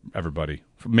for everybody,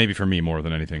 maybe for me more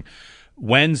than anything.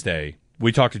 Wednesday,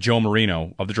 we talked to Joe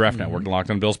Marino of the Draft Network, the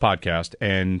Locked on Bills podcast,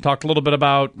 and talked a little bit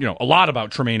about, a lot about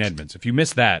Tremaine Edmunds. If you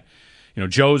missed that,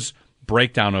 Joe's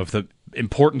breakdown of the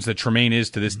importance that Tremaine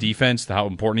is to this defense, how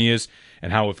important he is,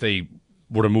 and how if they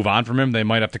were to move on from him, they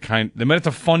might have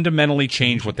to fundamentally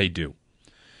change what they do.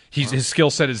 His skill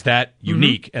set is that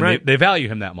unique, and they value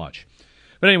him that much.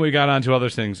 But anyway, we got on to other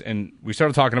things, and we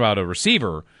started talking about a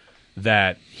receiver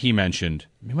that he mentioned.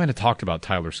 We might have talked about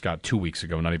Tyler Scott 2 weeks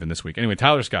ago, not even this week. Anyway,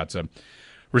 Tyler Scott's a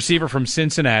receiver from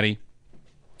Cincinnati,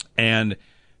 and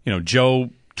Joe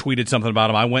tweeted something about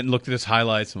him. I went and looked at his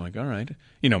highlights. I'm like, all right,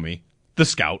 you know me, the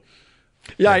scout.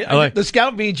 Yeah, the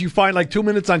scout means you find like 2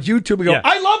 minutes on YouTube and go,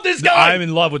 I love this guy. I'm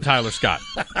in love with Tyler Scott.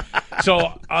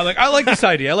 So I like this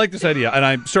idea. And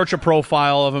I search a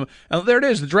profile of him, and there it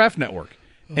is, the Draft Network.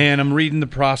 And I'm reading the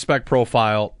prospect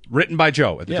profile written by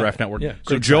Joe at the Draft Network. Yeah,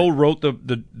 so Joe wrote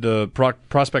the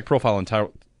prospect profile on Tyler,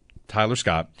 Tyler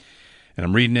Scott, and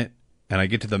I'm reading it, and I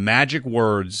get to the magic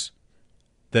words,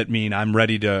 that mean I'm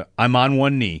on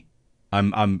one knee.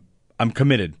 I'm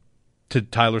committed to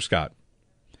Tyler Scott.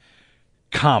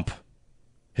 Comp.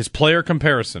 His player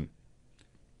comparison.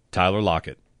 Tyler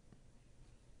Lockett.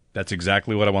 That's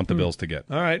exactly what I want the Bills to get.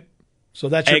 All right. So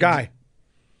that's your guy.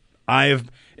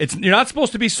 You're not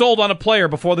supposed to be sold on a player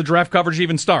before the draft coverage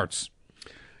even starts.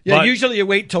 Yeah, but usually you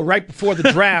wait till right before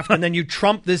the draft and then you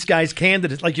trump this guy's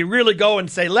candidate. Like you really go and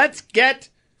say, let's get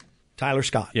Tyler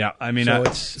Scott. Yeah, I mean,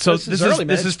 this is early, man.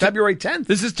 This is February 10th.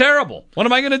 This is terrible. What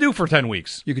am I going to do for 10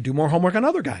 weeks? You could do more homework on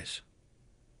other guys.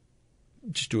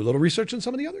 Just do a little research on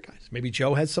some of the other guys. Maybe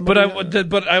Joe has somebody.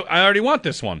 But I already want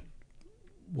this one.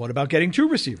 What about getting 2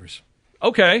 receivers?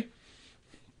 Okay.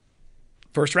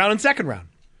 First round and second round.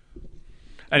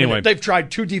 Anyway, they've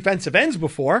tried 2 defensive ends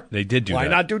before. They did do that. Why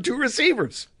not do 2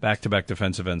 receivers? Back-to-back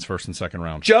defensive ends, first and second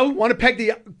round. Joe, want to peg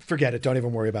the... Forget it. Don't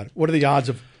even worry about it. What are the odds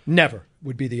of... Never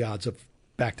would be the odds of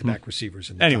back-to-back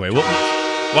receivers. Anyway,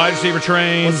 wide receiver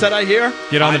train. What's that I hear?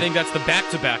 I think that's the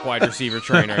back-to-back wide receiver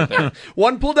train right there.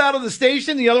 One pulled out of the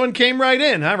station, the other one came right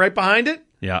in, huh? Right behind it?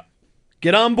 Yeah.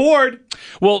 Get on board.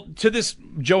 Well, to this,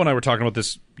 Joe and I were talking about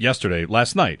this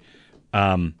last night.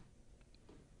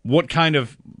 What kind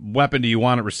of weapon do you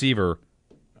want at receiver?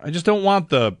 I just don't want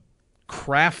the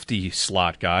crafty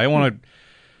slot guy. I want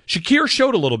to... Shakir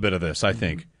showed a little bit of this, I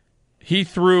think.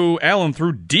 Allen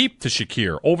threw deep to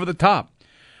Shakir, over the top,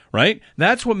 right?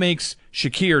 That's what makes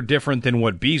Shakir different than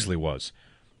what Beasley was.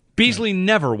 Beasley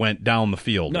never went down the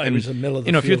field. No, he was in the middle of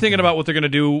the field. If you're thinking guy. about what they're going to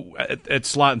do at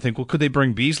slot and think, well, could they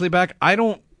bring Beasley back? I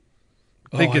don't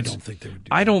think I don't think they would do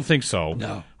that. I don't think so.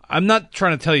 No. I'm not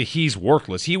trying to tell you he's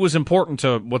worthless. He was important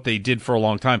to what they did for a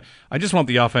long time. I just want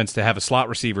the offense to have a slot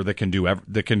receiver that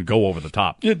can go over the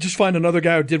top. Yeah, just find another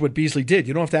guy who did what Beasley did.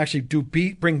 You don't have to actually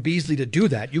bring Beasley to do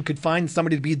that. You could find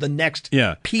somebody to be the next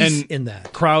piece in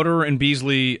that. Crowder and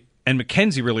Beasley and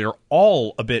McKenzie really are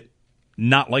all a bit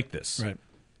not like this. Right.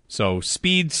 So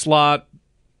speed slot,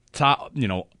 top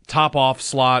off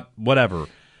slot, whatever.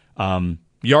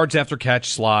 Yards after catch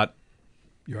slot.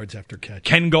 Yards after catch.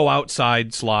 Can go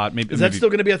outside slot. Maybe Is that still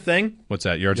going to be a thing? What's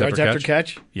that? Yards after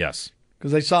catch? Yes.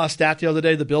 Because I saw a stat the other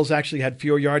day. The Bills actually had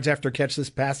fewer yards after catch this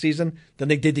past season than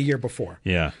they did the year before.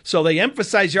 Yeah. So they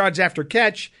emphasized yards after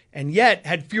catch and yet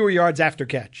had fewer yards after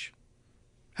catch.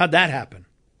 How'd that happen?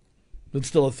 It's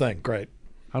still a thing. Great.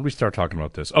 How'd we start talking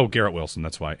about this? Oh, Garrett Wilson.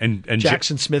 That's why. And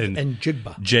Jackson Smith and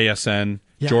Jigba. JSN,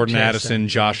 Jordan Addison,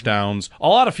 Josh Downs. A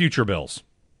lot of future Bills.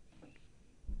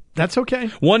 That's okay.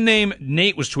 One name,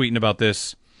 Nate was tweeting about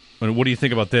this. What do you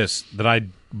think about this? That I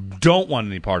don't want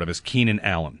any part of is Keenan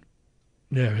Allen.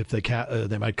 Yeah, if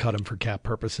they might cut him for cap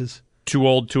purposes. Too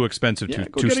old, too expensive,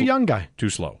 go get a young guy. Too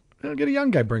slow. Get a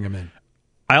young guy, bring him in.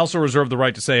 I also reserve the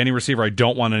right to say any receiver I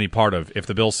don't want any part of. If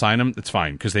the Bills sign him, it's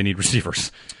fine because they need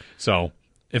receivers. So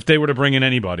if they were to bring in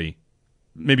anybody,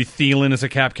 maybe Thielen is a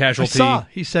cap casualty. I saw.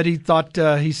 He said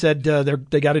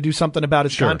they got to do something about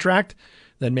his contract.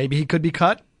 Then maybe he could be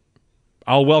cut.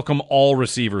 I'll welcome all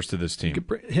receivers to this team.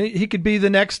 He could be the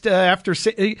next after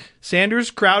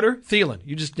Sanders, Crowder, Thielen.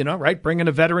 You just, right? Bring in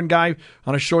a veteran guy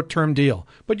on a short-term deal.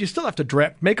 But you still have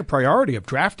to make a priority of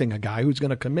drafting a guy who's going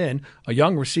to come in, a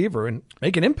young receiver, and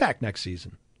make an impact next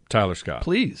season. Tyler Scott.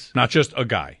 Please. Not just a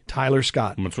guy. Tyler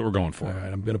Scott. That's what we're going for. All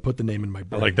right, I'm going to put the name in my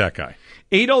brain. I like that guy.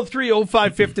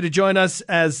 803-0550 to join us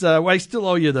as I still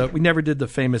owe you we never did the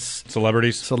famous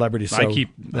celebrities. So I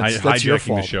keep hijacking your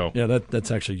fault. the show. Yeah,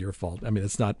 that's actually your fault. I mean,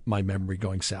 it's not my memory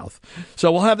going south.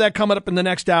 So we'll have that coming up in the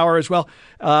next hour as well.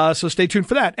 So stay tuned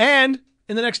for that. And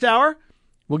in the next hour,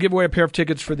 we'll give away a pair of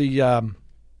tickets for the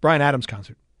Bryan Adams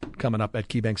concert coming up at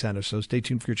KeyBank Center. So stay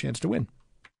tuned for your chance to win.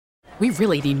 We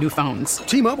really need new phones.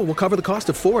 T-Mobile will cover the cost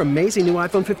of 4 amazing new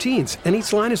iPhone 15s, and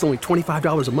each line is only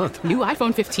 $25 a month. New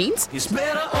iPhone 15s? It's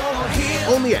better over here.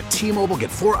 Only at T-Mobile, get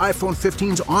 4 iPhone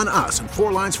 15s on us and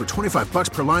 4 lines for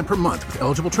 $25 per line per month with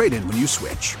eligible trade-in when you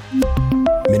switch.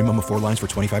 Minimum of 4 lines for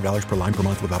 $25 per line per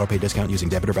month with autopay discount using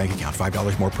debit or bank account.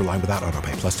 $5 more per line without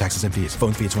autopay, plus taxes and fees.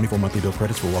 Phone fee at 24 monthly bill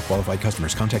credits for well-qualified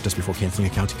customers. Contact us before canceling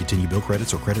account to continue bill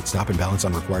credits or credit stop and balance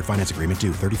on required finance agreement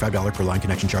due. $35 per line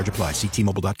connection charge applies. See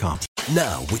T-Mobile.com.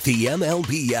 Now, with the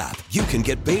MLB app, you can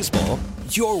get baseball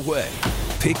your way.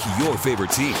 Pick your favorite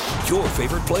team, your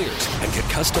favorite players, and get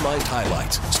customized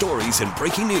highlights, stories, and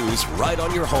breaking news right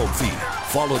on your home feed.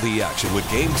 Follow the action with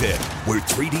Game Day, where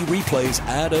 3D replays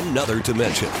add another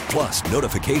dimension. Plus,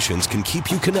 notifications can keep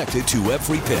you connected to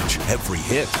every pitch, every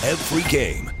hit, every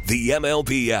game. The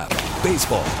MLB app.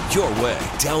 Baseball your way.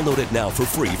 Download it now for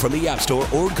free from the App Store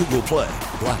or Google Play.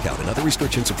 Blackout and other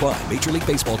restrictions apply. Major League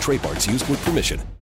Baseball trademarks used with permission.